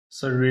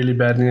So really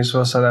bad news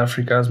for South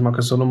Africa as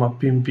Makazole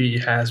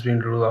Mapimpi has been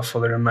ruled out for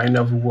the remainder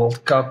of the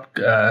World Cup.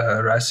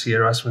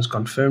 Rasmus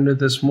confirmed it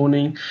this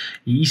morning.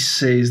 He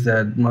says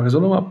that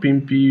Makazole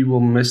Mapimpi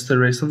will miss the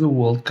rest of the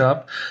World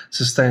Cup,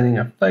 sustaining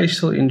a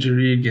facial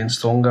injury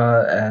against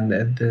Tonga, and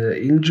the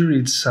injury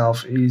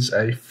itself is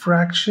a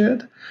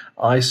fractured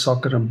eye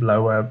socket and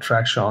blowout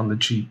fracture on the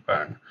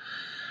cheekbone.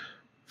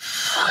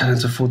 And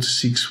it's a 4 to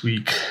 6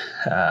 week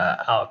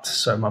out.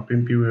 So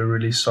Mapimpi, we're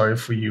really sorry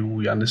for you.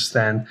 We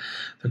understand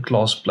the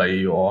class player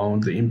you are,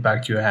 the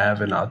impact you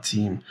have in our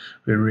team.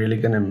 We're really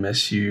going to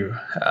miss you.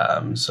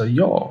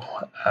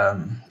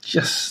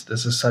 Yes,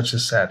 this is such a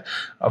sad.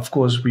 Of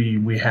course,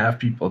 we have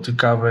people to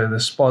cover the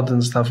spot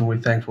and stuff, and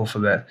we're thankful for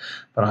that.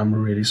 But I'm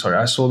really sorry.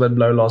 I saw that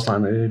blow last night,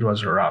 and it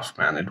was rough,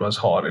 man. It was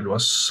hard. It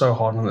was so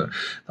hard. And the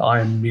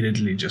eye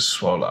immediately just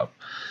swelled up.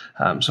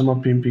 So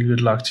Mapimpi,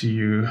 good luck to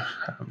you.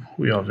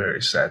 We are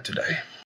very sad today.